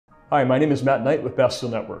Hi, my name is Matt Knight with Bastille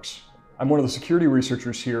Networks. I'm one of the security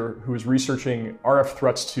researchers here who is researching RF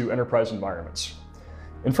threats to enterprise environments.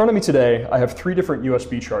 In front of me today, I have 3 different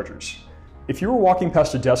USB chargers. If you were walking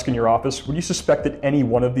past a desk in your office, would you suspect that any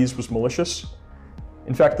one of these was malicious?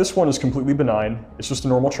 In fact, this one is completely benign. It's just a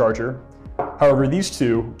normal charger. However, these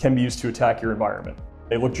 2 can be used to attack your environment.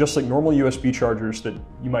 They look just like normal USB chargers that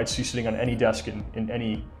you might see sitting on any desk in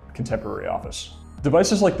any contemporary office.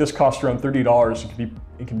 Devices like this cost around $30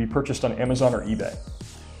 and can be purchased on Amazon or eBay.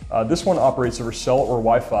 This one operates over cell or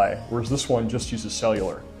Wi-Fi, whereas this one just uses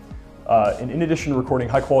cellular. And in addition to recording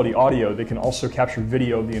high-quality audio, they can also capture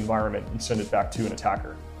video of the environment and send it back to an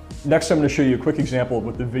attacker. Next, I'm going to show you a quick example of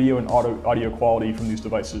what the video and audio quality from these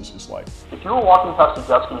devices is like. If you were walking past a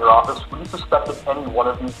desk in your office, would you suspect that any one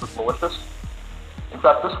of these was malicious? In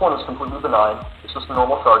fact, this one is completely benign. It's just a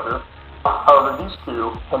normal charger. However, these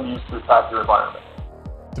 2 can be used to attack your environment.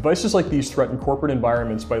 Devices like these threaten corporate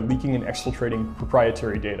environments by leaking and exfiltrating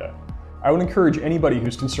proprietary data. I would encourage anybody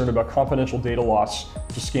who's concerned about confidential data loss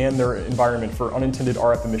to scan their environment for unintended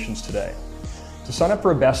RF emissions today. To sign up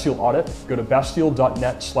for a Bastille audit, go to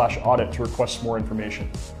bastille.net/audit to request more information.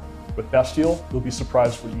 With Bastille, you'll be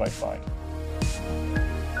surprised what you might find.